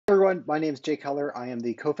everyone, my name is Jake Heller. I am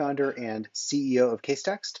the co-founder and CEO of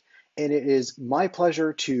Casetext, and it is my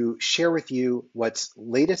pleasure to share with you what's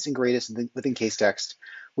latest and greatest within Casetext,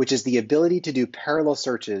 which is the ability to do parallel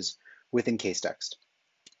searches within Casetext.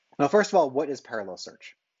 Now, first of all, what is parallel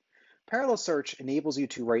search? Parallel search enables you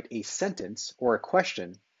to write a sentence or a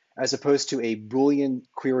question as opposed to a Boolean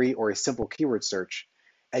query or a simple keyword search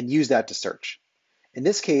and use that to search. In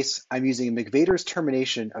this case, I'm using McVeider's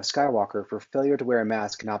termination of Skywalker for failure to wear a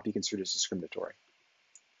mask cannot be construed as discriminatory.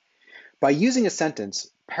 By using a sentence,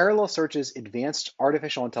 parallel search's advanced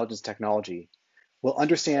artificial intelligence technology will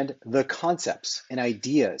understand the concepts and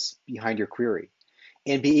ideas behind your query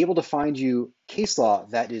and be able to find you case law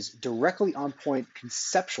that is directly on point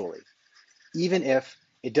conceptually, even if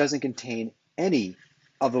it doesn't contain any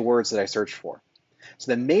of the words that I searched for.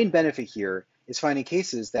 So the main benefit here is finding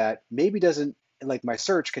cases that maybe doesn't, like my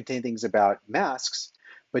search, contain things about masks,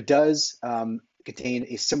 but does contain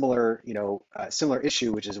a similar, similar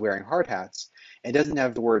issue, which is wearing hard hats, and doesn't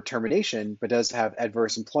have the word termination, but does have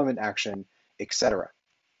adverse employment action, etc.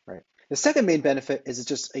 Right. The second main benefit is it's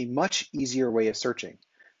just a much easier way of searching.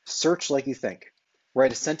 Search like you think.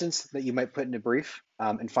 Write a sentence that you might put in a brief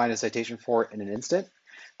and find a citation for it in an instant.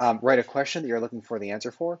 Write a question that you're looking for the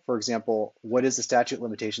answer for. For example, what is the statute of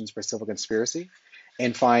limitations for civil conspiracy?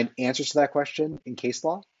 And find answers to that question in case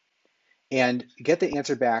law and get the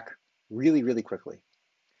answer back really, really quickly.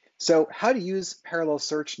 So how to use parallel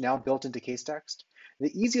search now built into Casetext? The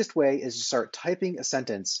easiest way is to start typing a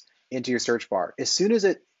sentence into your search bar. As soon as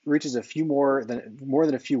it reaches a few more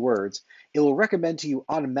than a few words, it will recommend to you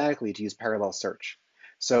automatically to use parallel search.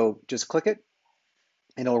 So just click it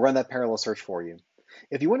and it'll run that parallel search for you.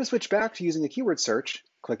 If you want to switch back to using a keyword search,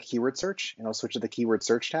 click keyword search and it'll switch to the keyword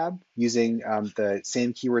search tab using the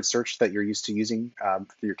same keyword search that you're used to using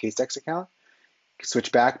for your Casetext account.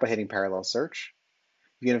 Switch back by hitting parallel search.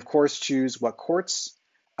 You can of course choose what courts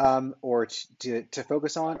or to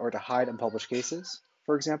focus on or to hide unpublished cases,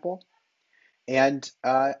 for example. And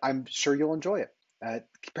I'm sure you'll enjoy it.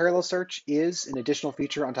 Parallel search is an additional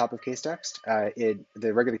feature on top of Casetext in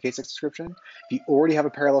the regular Casetext subscription. If you already have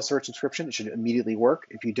a parallel search subscription, it should immediately work.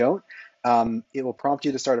 If you don't, it will prompt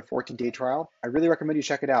you to start a 14-day trial. I really recommend you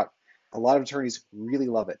check it out. A lot of attorneys really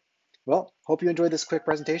love it. Well, hope you enjoyed this quick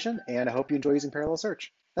presentation, and I hope you enjoy using parallel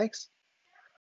search. Thanks.